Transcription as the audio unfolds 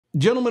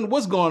Gentlemen,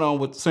 what's going on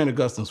with St.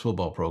 Augustine's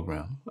football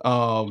program?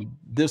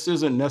 This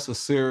isn't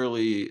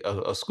necessarily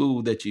a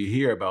school that you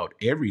hear about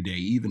every day,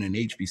 even in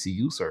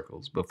HBCU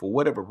circles. But for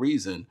whatever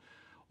reason,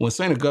 when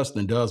St.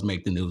 Augustine does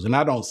make the news, and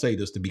I don't say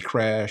this to be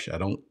crash, I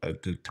don't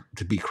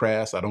to be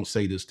crass, I don't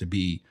say this to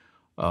be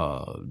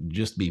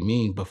just be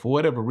mean, but for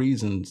whatever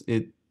reasons,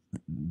 they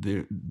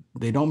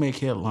they don't make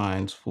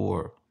headlines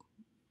for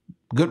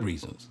good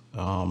reasons.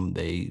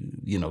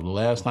 The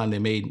last time they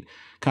made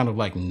kind of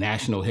like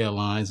national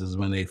headlines is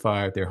when they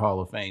fired their Hall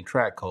of Fame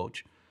track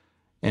coach.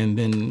 And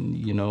then,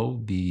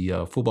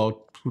 the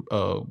football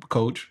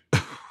coach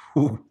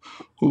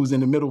who's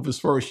in the middle of his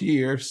first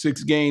year,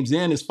 6 games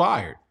in, is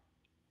fired.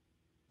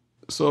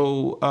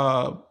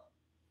 So,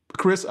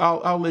 Chris,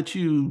 I'll let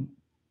you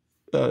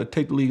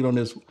take the lead on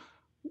this.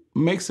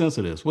 Make sense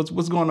of this.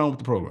 What's going on with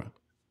the program?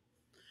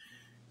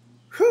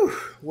 Whew.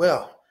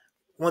 Well,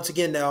 once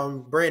again,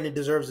 Brandon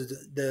deserves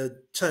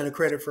the ton of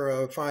credit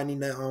for finding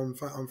that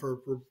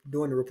for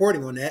doing the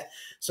reporting on that.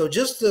 So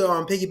just to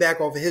piggyback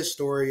off of his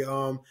story,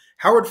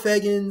 Howard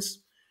Feggins,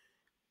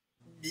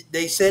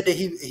 they said that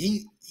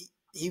he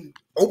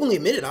openly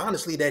admitted,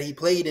 honestly, that he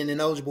played an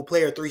ineligible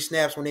player 3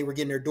 snaps when they were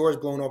getting their doors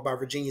blown off by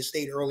Virginia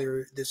State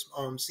earlier this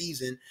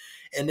season.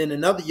 And then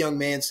another young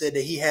man said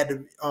that he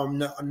had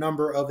a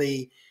number of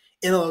a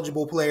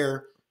ineligible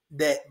player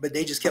but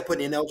they just kept putting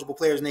the ineligible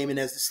player's name in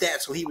as the stat.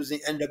 So he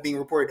ended up being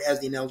reported as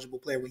the ineligible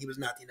player when he was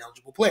not the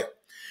ineligible player.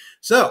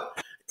 So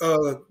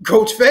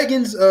Coach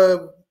Feggins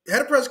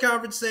had a press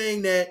conference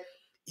saying that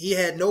he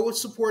had no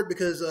support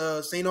because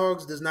St.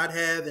 Aug's does not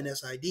have an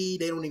SID.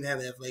 They don't even have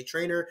an athletic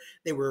trainer.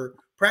 They were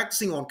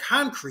practicing on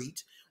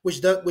concrete,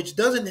 which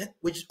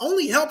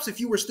only helps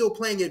if you were still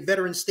playing at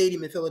Veterans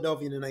Stadium in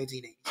Philadelphia in the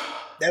 1980s.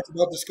 That's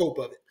about the scope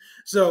of it.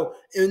 So,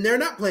 and they're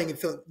not playing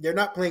at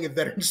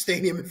Veterans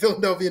Stadium in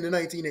Philadelphia in the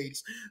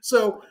 1980s.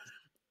 So,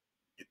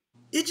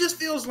 it just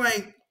feels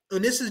like,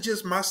 and this is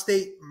just my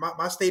state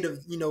of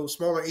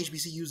smaller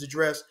HBCUs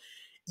address.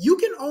 You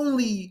can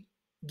only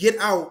get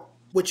out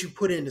what you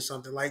put into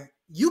something. Like,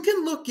 you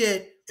can look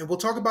at, and we'll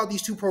talk about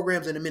these 2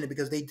 programs in a minute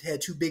because they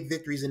had 2 big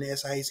victories in the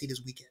SIAC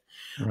this weekend.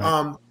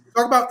 Right.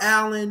 Talk about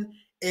Allen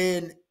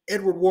and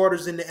Edward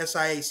Waters in the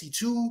SIAC,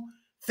 2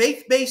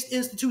 faith-based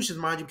institutions,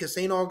 mind you, because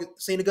St.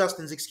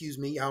 Augustine's, excuse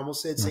me, I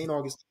almost said St.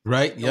 Augustine.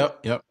 Right.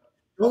 Yep.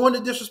 Don't want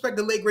to disrespect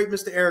the late great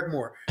Mr. Eric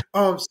Moore.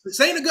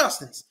 St.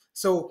 Augustine's.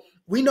 So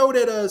we know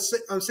that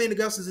St.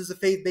 Augustine's is a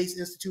faith-based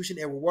institution.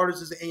 Edward Waters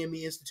is an AME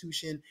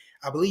institution.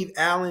 I believe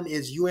Allen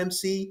is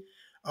UMC,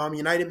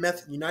 United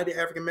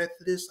African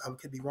Methodist. I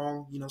could be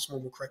wrong.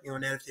 Someone will correct me on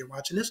that if they're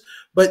watching this.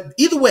 But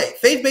either way,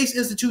 faith-based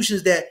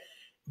institutions that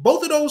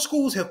both of those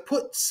schools have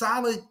put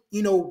solid,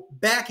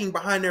 backing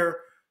behind their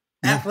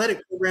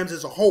athletic programs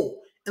as a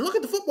whole. And look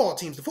at the football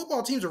teams. The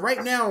football teams are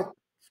right now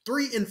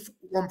 3 and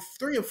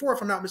 4,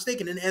 if I'm not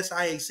mistaken, in the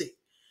SIAC.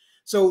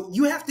 So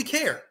you have to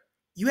care.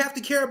 You have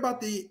to care about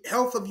the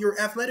health of your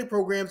athletic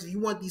programs if you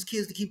want these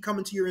kids to keep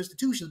coming to your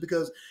institutions.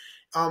 Because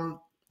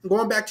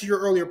going back to your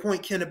earlier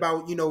point, Ken,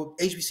 about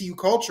HBCU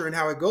culture and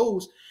how it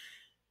goes,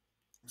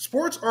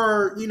 sports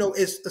are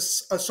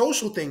is a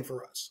social thing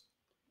for us.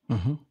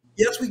 Mm-hmm.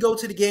 Yes, we go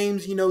to the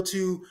games,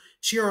 to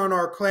cheer on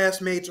our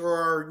classmates or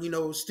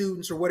our,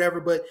 students or whatever,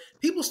 but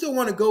people still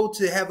want to go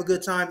to have a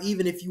good time,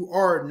 even if you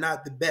are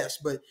not the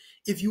best. But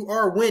if you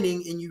are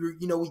winning and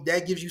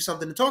that gives you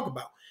something to talk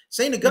about.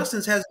 St.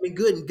 Augustine's hasn't been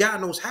good in God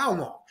knows how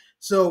long.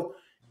 So,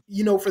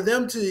 for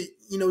them to,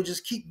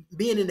 just keep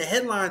being in the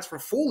headlines for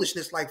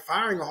foolishness, like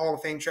firing a Hall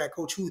of Fame track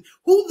coach who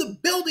the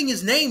building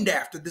is named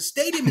after, the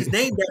stadium is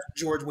named after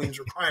George Williams,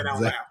 for crying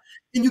out loud.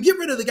 And you get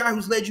rid of the guy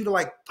who's led you to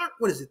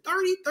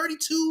 30,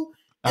 32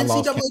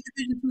 NCAA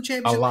Division II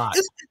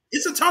championships.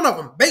 It's a ton of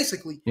them,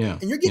 basically. Yeah.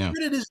 And you're getting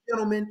rid of this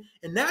gentleman,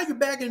 and now you're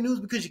back in the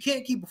news because you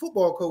can't keep a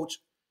football coach.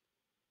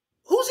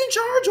 Who's in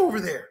charge over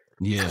there?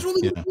 Yeah. That's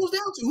really what it boils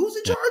down to. Who's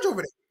in charge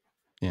over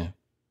there?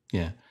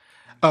 Yeah.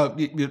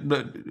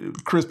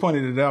 Chris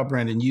pointed it out,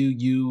 Brandon.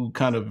 You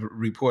kind of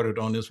reported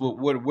on this.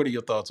 What are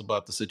your thoughts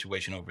about the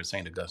situation over at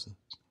St. Augustine?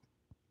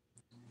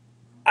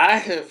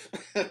 I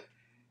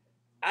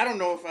don't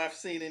know if I've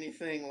seen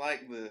anything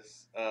like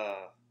this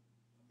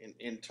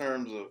in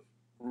terms of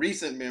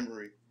recent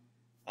memory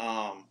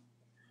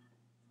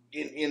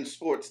in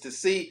sports. To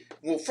see,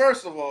 well,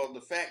 first of all,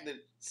 the fact that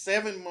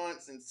 7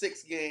 months and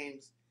 6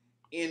 games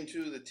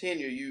into the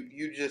tenure,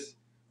 you just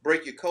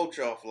break your coach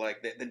off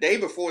like that the day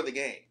before the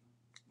game,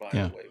 by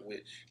the way,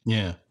 which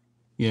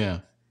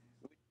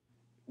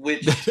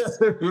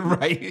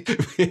right.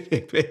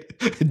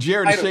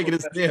 Jarrett is shaking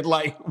his head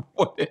like,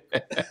 what?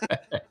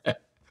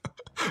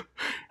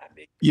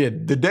 Yeah,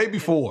 the day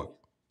before.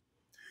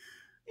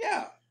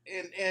 Yeah,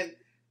 and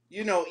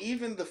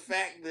even the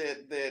fact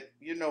that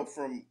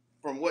from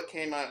what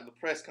came out of the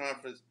press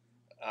conference,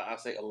 I'll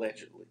say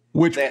allegedly.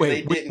 Which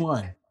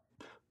one?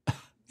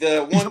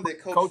 The one that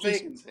Coach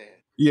Feggins had.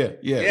 Yeah.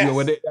 Yes.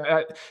 Well,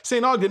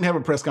 St. Aug didn't have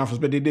a press conference,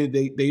 but they did.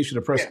 They issued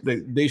a press.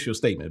 Yes. They issued a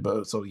statement.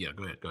 But so yeah,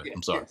 go ahead. Yes,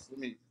 I'm sorry. Yes. Let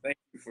me thank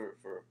you for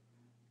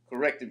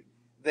correcting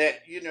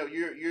that.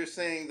 You're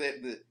saying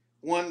that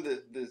one,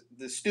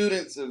 the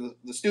students or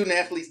the student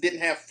athletes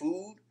didn't have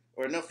food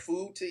or enough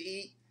food to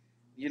eat.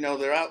 You know,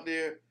 they're out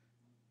there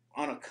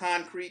on a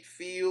concrete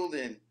field,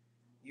 and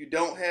you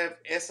don't have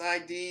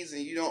SIDs,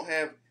 and you don't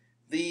have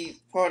the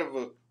part of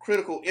a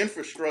critical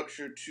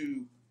infrastructure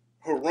to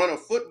run a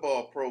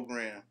football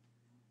program.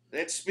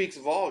 That speaks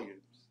volumes.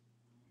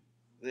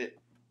 That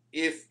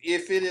if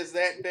it is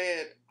that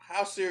bad,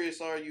 how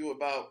serious are you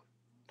about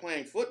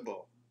playing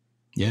football?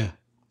 Yeah.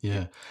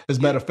 Yeah. As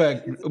a matter of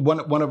fact,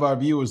 one of our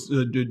viewers,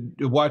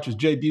 watchers,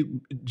 Jay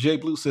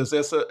Blue says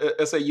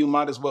SAU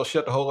might as well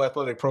shut the whole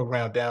athletic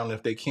program down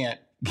if they can't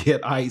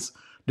get ice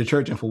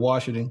detergent for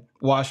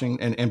washing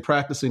and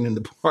practicing in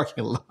the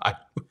parking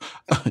lot.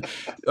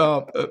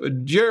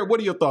 Jarrett, what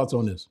are your thoughts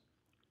on this?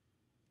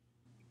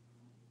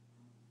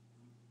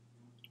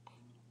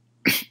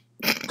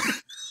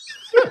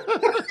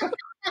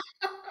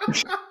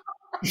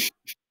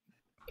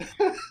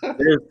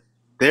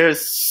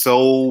 There's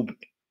so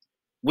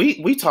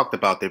we talked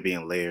about there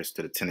being layers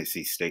to the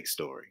Tennessee State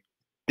story.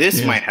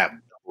 This might have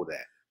double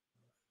that.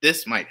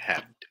 This might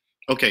have.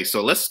 Okay,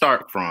 so let's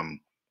start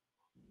from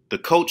the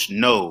coach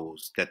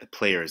knows that the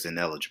player is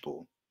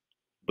ineligible,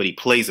 but he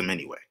plays him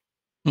anyway.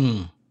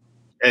 Mm.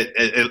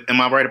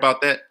 Am I right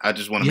about that? I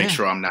just want to make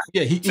sure I'm not.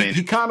 Yeah,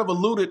 he kind of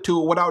alluded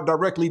to it without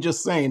directly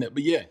just saying it,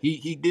 but yeah,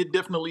 he did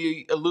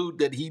definitely allude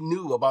that he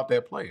knew about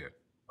that player.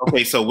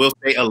 Okay, so we'll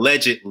say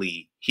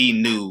allegedly he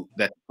knew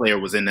that the player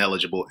was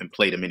ineligible and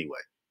played him anyway.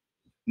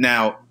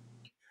 Now,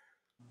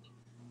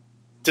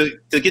 to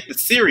get the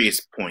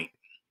serious point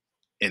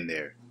in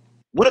there,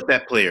 what if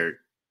that player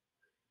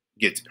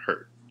gets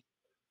hurt?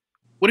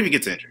 What if he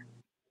gets injured?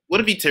 What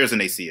if he tears an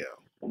ACL?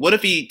 What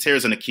if he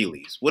tears an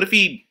Achilles? What if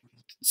he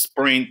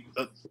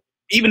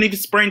even if he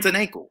sprains an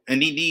ankle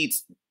and he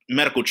needs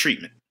medical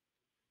treatment?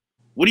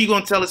 What are you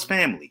going to tell his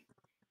family?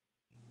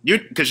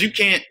 Because you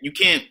can't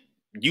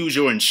use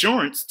your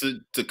insurance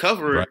to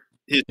cover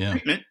his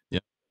treatment. Yeah.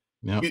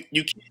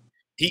 You can't.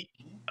 He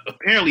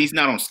apparently he's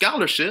not on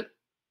scholarship,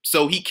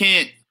 so he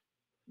can't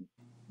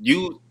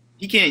use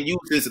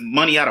his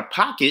money out of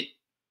pocket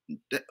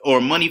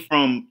or money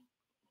from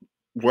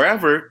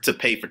wherever to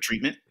pay for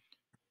treatment.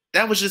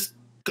 That was just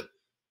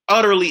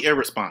utterly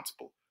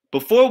irresponsible.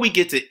 Before we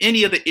get to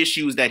any of the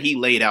issues that he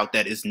laid out,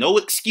 that is no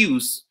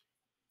excuse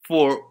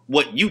for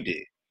what you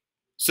did.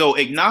 So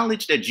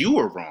acknowledge that you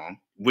were wrong,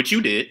 which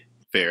you did,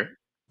 fair.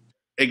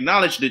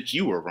 Acknowledge that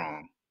you were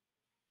wrong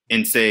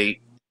and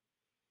say,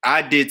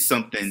 I did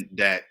something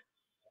that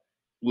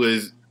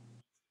was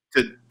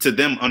to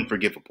them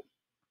unforgivable.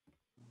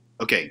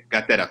 Okay,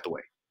 got that out the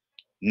way.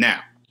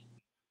 Now,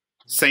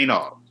 Saint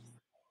Aug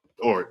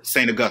or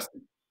Saint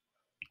Augustine.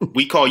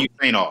 We call you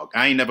Saint Aug.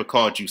 I ain't never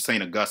called you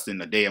Saint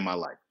Augustine a day in my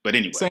life. But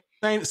anyway. Saint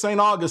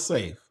Aug is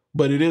safe,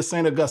 but it is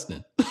Saint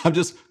Augustine. I'm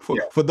just for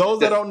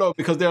those that don't know,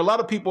 because there are a lot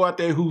of people out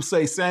there who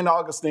say Saint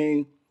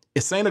Augustine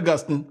is Saint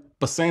Augustine,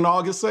 but Saint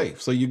Aug is safe,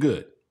 so you're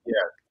good.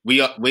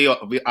 Yeah,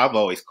 I've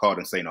always called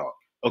him Saint Aug.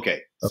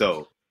 Okay,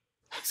 so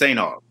Saint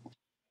Aug,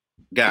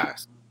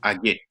 guys, I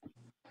get it.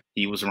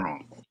 He was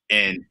wrong,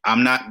 and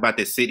I'm not about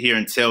to sit here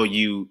and tell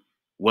you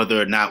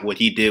whether or not what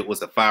he did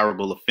was a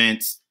fireable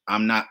offense.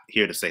 I'm not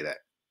here to say that.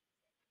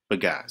 But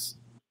guys,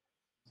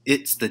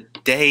 it's the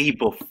day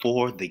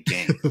before the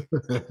game.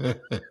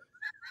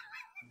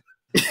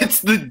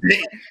 It's the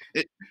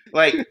day.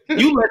 Like,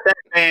 you let that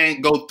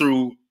man go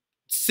through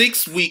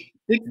 6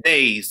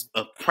 days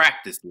of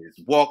practices,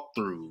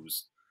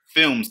 walkthroughs,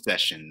 film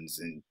sessions,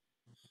 and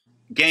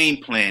game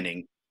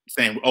planning,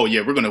 saying, oh,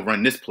 yeah, we're going to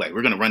run this play.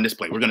 We're going to run this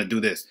play. We're going to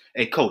do this.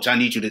 Hey, coach, I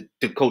need you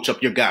to coach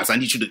up your guys. I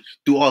need you to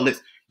do all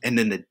this. And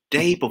then the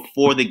day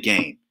before the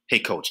game, hey,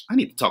 coach, I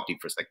need to talk to you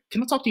for a second.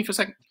 Can I talk to you for a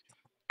second?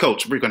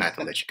 Coach, we're going to have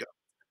to let you go.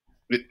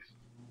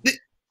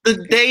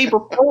 The day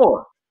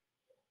before.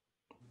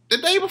 The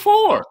day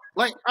before.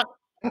 At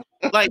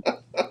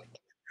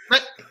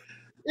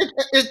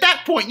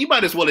that point, you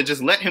might as well have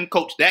just let him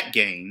coach that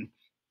game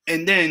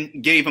and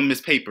then gave him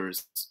his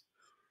papers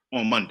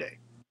on Monday.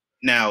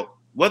 Now,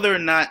 whether or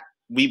not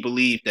we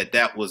believe that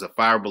that was a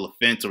fireable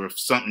offense or if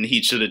something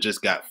he should have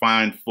just got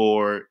fined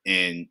for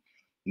and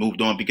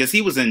moved on, because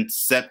he was in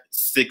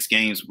 6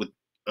 games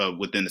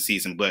within the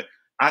season. But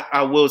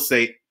I will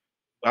say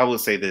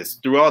this: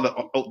 throughout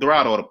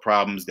all the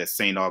problems that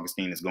Saint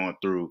Augustine is going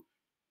through,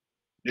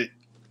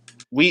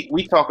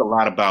 we talk a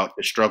lot about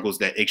the struggles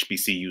that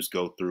HBCUs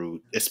go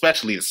through,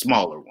 especially the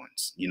smaller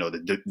ones. You know,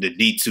 the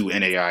D2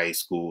 NAIA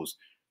schools.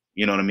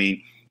 You know what I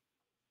mean?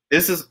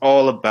 This is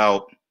all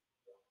about.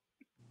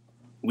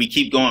 We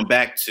keep going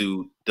back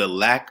to the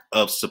lack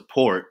of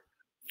support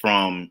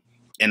from,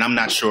 and I'm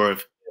not sure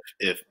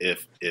if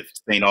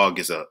St. Aug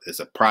is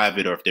a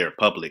private or if they're a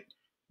public,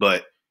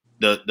 but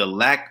the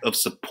lack of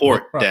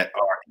support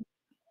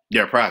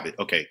they're private.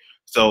 Okay,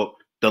 so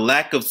the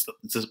lack of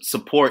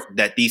support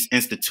that these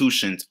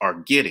institutions are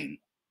getting,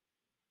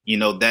 you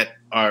know, that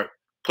are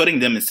putting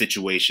them in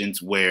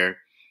situations where,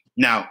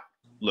 now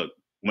look,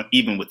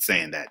 even with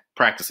saying that,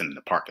 practicing in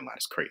the parking lot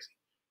is crazy,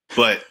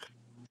 but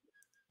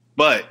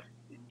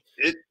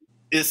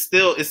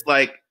it's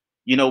like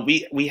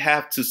we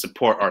have to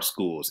support our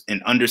schools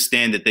and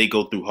understand that they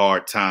go through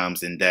hard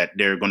times and that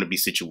there are going to be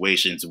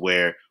situations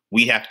where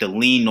we have to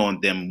lean on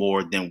them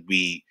more than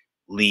we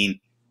lean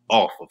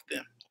off of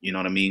them. You know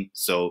what I mean?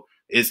 So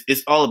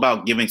it's all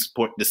about giving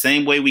support the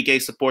same way we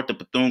gave support to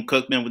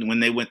Bethune-Cookman when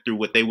they went through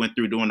what they went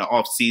through during the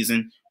off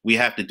season. We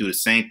have to do the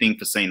same thing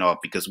for St. Aug,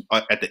 because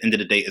at the end of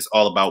the day, it's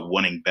all about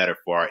wanting better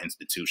for our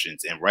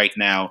institutions. And right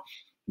now,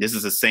 this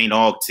is a St.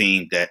 Aug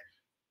team that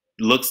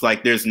looks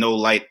like there's no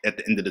light at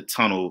the end of the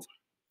tunnel.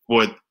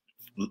 Or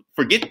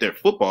forget their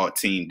football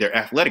team, their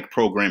athletic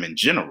program in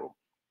general.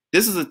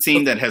 This is a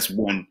team that has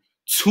won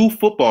 2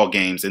 football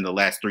games in the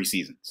last 3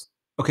 seasons.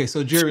 Okay,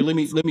 so Jerry, let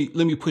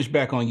me push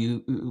back on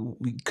you,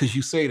 because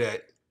you say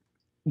that,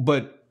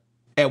 but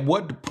at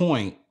what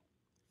point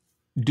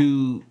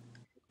do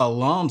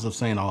alums of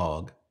St.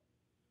 Aug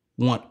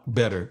want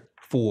better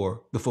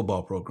for the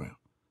football program?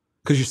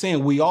 Because you're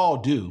saying we all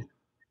do,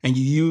 and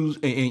you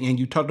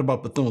talked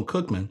about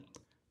Bethune-Cookman,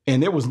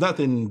 and there was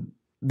nothing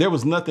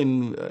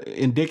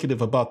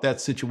indicative about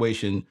that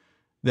situation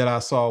that I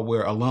saw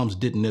where alums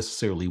didn't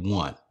necessarily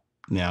want.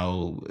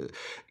 Now,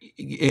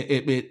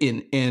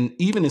 and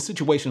even in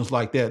situations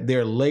like that, there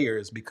are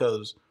layers,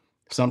 because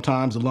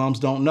sometimes alums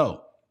don't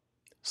know.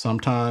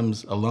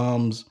 Sometimes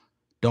alums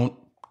don't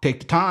take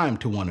the time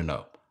to want to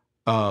know.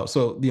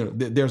 So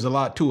there's a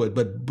lot to it.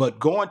 But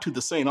going to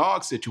the St.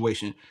 Aug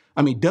situation,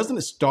 I mean, doesn't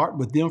it start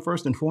with them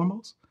first and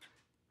foremost?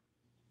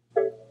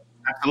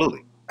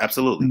 Absolutely.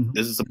 Mm-hmm.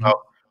 This is about,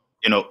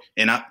 and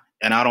I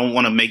don't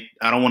want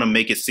to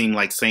make it seem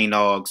like St.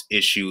 Aug's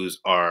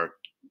issues are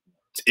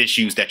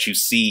issues that you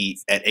see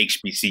at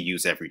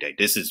HBCUs every day.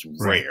 This is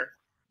rare.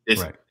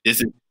 This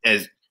is,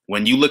 as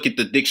when you look at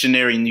the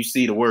dictionary and you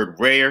see the word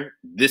rare,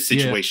 this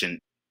situation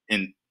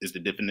is the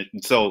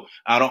definition. So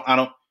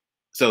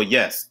so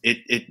yes,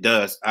 it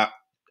does. I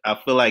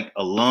feel like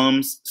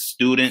alums,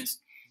 students,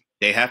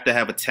 they have to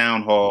have a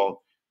town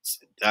hall.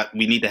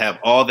 We need to have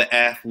all the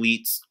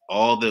athletes,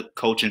 all the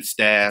coaching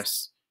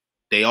staffs.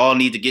 They all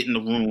need to get in the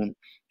room,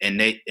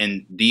 and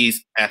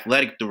these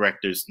athletic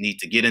directors need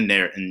to get in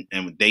there, and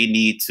they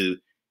need to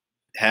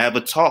have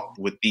a talk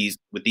with these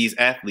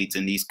athletes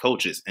and these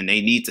coaches, and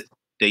they need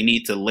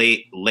to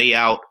lay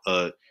out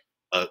a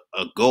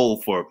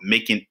goal for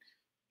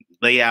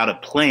lay out a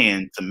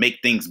plan to make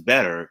things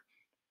better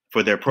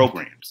for their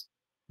programs.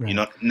 Right.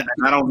 I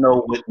don't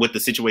know what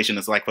the situation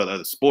is like for the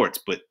other sports,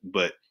 but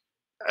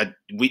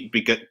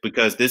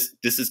because this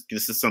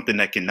is something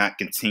that cannot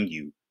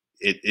continue.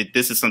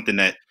 This is something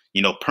that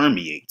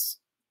permeates.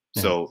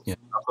 So I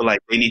feel like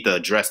they need to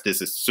address this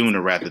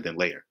sooner rather than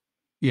later.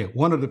 Yeah,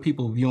 one of the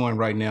people viewing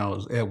right now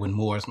is Edwin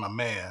Morris, my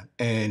man,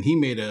 and he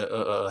made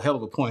a hell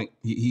of a point.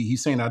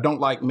 He's saying, I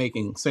don't like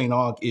making St.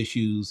 Aug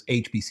issues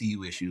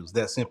HBCU issues.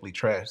 That's simply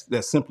trash.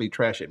 That's simply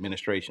trash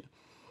administration.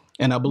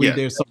 And I believe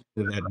there's something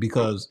to that,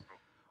 because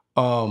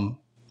we're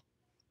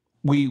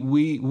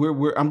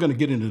I'm going to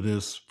get into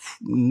this,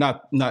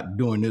 not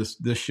during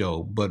this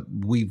show, but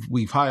we've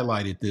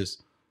highlighted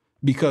this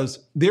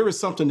because there is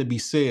something to be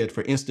said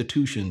for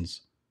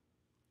institutions,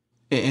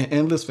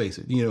 and let's face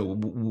it,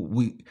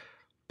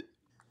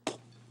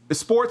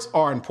 sports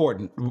are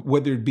important,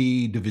 whether it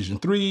be Division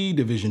III,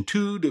 Division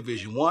II,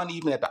 Division I,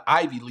 even at the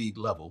Ivy League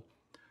level.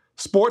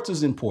 Sports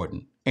is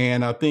important.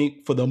 And I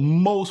think for the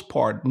most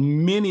part,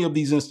 many of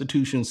these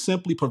institutions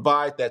simply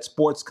provide that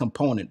sports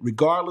component,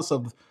 regardless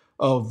of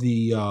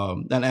the,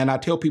 and I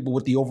tell people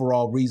what the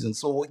overall reason.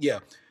 So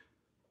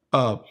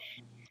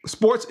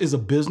sports is a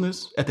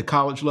business at the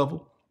college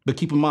level, but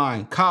keep in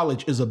mind,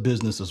 college is a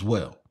business as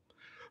well.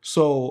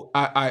 So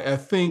I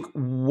think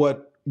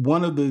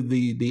one of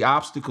the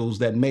obstacles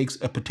that makes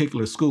a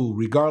particular school,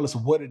 regardless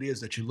of what it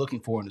is that you're looking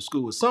for in the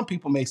school, is some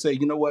people may say,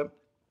 you know what,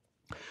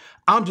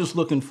 I'm just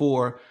looking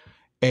for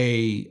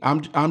a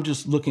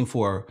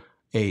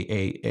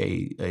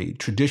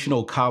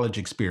traditional college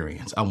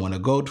experience. I want to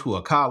go to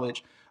a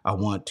college. I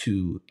want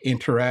to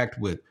interact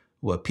with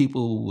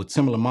people with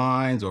similar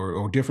minds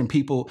or different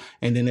people.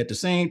 And then at the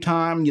same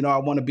time, I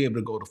want to be able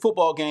to go to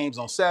football games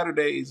on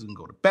Saturdays and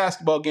go to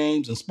basketball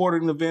games and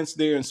sporting events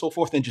there and so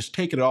forth, and just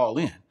take it all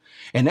in.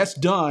 And that's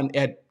done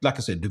at, like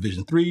I said,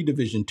 Division III,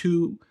 Division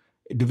II,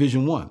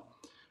 Division I.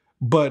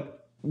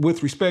 But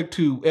with respect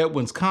to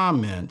Edwin's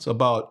comments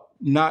about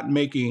not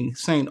making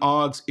St.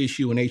 Aug's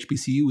issue an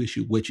HBCU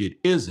issue, which it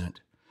isn't,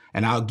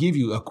 and I'll give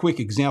you a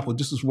quick example.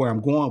 This is where I'm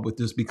going with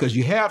this, because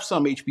you have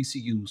some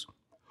HBCUs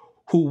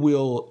who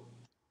will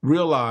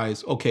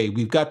realize, okay,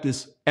 we've got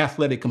this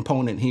athletic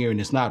component here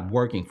and it's not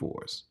working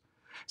for us.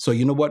 So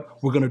you know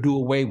what? We're going to do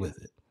away with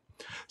it.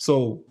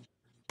 So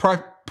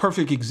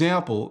perfect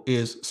example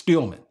is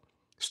Stillman.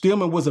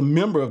 Stillman was a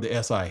member of the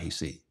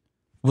SIAC,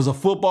 was a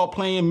football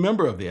playing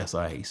member of the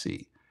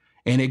SIAC.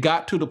 And it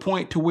got to the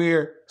point to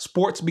where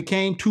sports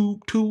became too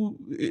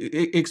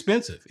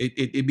expensive.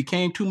 It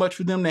became too much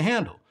for them to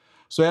handle.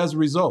 So as a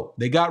result,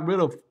 they got rid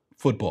of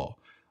football.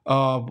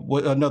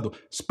 What another?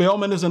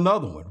 Spelman is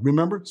another one.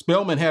 Remember,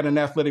 Spelman had an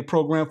athletic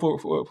program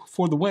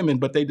for the women,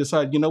 but they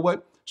decided, you know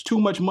what? It's too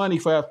much money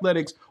for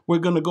athletics. We're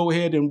going to go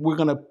ahead and we're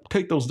going to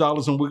take those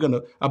dollars and we're going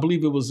to. I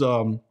believe it was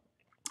in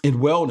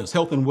wellness,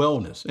 health and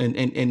wellness,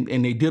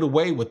 and they did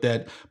away with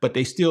that, but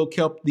they still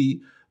kept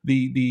the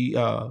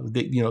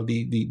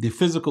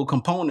physical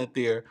component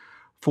there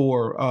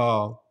for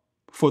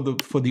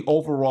the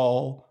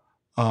overall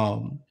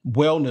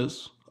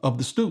wellness of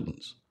the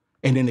students.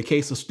 And in the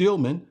case of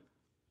Stillman,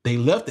 they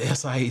left the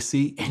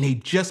SIAC and they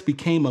just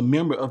became a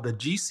member of the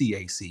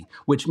GCAC,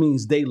 which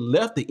means they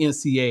left the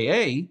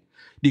NCAA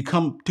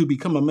to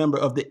become a member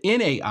of the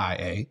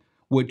NAIA,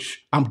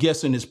 which I'm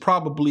guessing is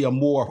probably a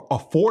more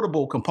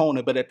affordable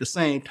component, but at the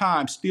same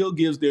time still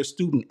gives their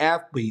student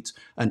athletes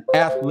an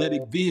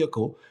athletic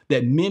vehicle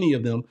that many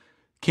of them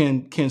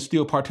can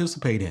still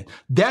participate in.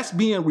 That's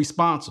being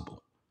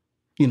responsible.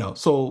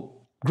 So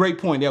great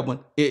point, Edwin.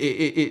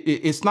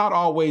 It's not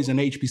always an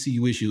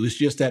HBCU issue. It's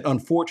just that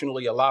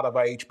unfortunately, a lot of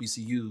our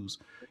HBCUs,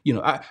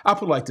 I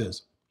put it like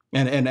this,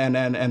 and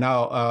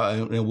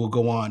we'll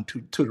go on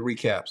to the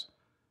recaps.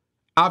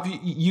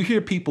 You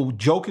hear people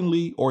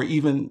jokingly, or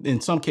even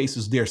in some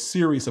cases, they're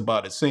serious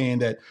about it, saying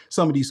that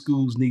some of these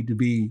schools need to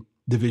be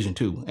Division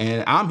II.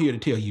 And I'm here to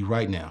tell you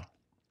right now,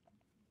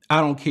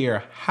 I don't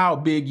care how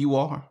big you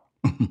are.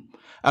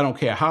 I don't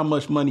care how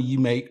much money you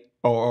make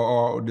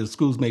or the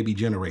schools may be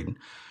generating.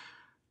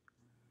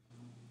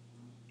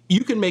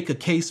 You can make a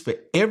case for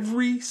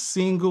every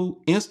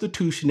single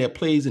institution that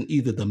plays in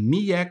either the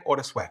MEAC or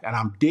the SWAC. And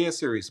I'm dead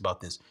serious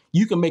about this.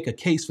 You can make a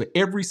case for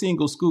every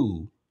single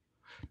school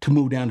to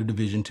move down to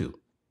Division II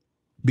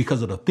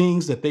because of the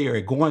things that they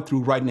are going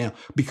through right now.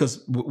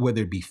 Because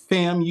whether it be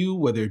FAMU,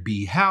 whether it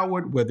be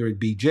Howard, whether it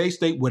be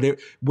J-State, whether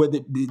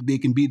they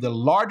can be the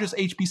largest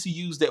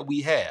HBCUs that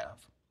we have,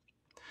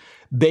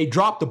 they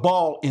drop the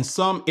ball in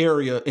some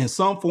area, in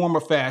some form or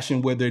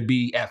fashion, whether it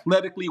be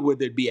athletically,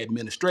 whether it be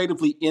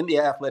administratively in the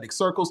athletic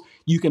circles.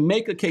 You can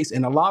make a case,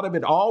 and a lot of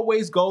it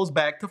always goes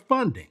back to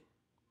funding.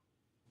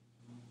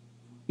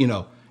 And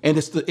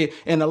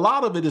and a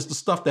lot of it is the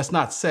stuff that's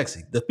not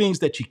sexy, the things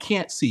that you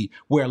can't see,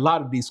 where a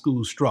lot of these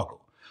schools struggle.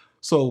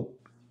 So,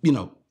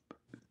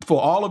 for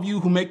all of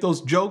you who make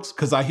those jokes,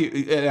 because I hear,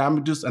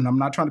 and I'm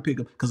not trying to pick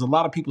them, because a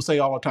lot of people say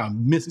all the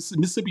time,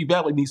 Mississippi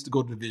Valley needs to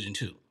go to Division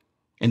II.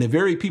 And the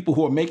very people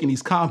who are making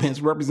these comments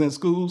represent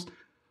schools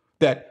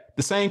that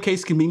the same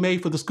case can be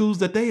made for the schools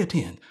that they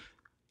attend.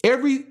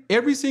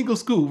 Every single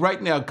school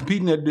right now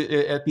competing at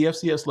the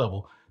FCS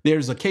level,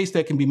 there's a case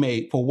that can be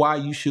made for why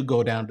you should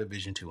go down to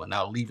Division II, and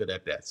I'll leave it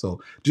at that.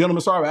 So, gentlemen,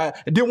 sorry, I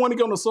didn't want to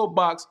go on the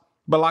soapbox,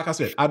 but like I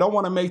said, I don't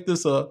want to make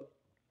this an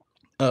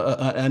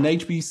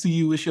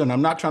HBCU issue, and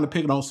I'm not trying to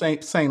pick it on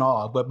Saint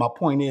Aug, but my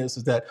point is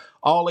that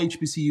all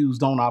HBCUs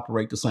don't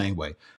operate the same way.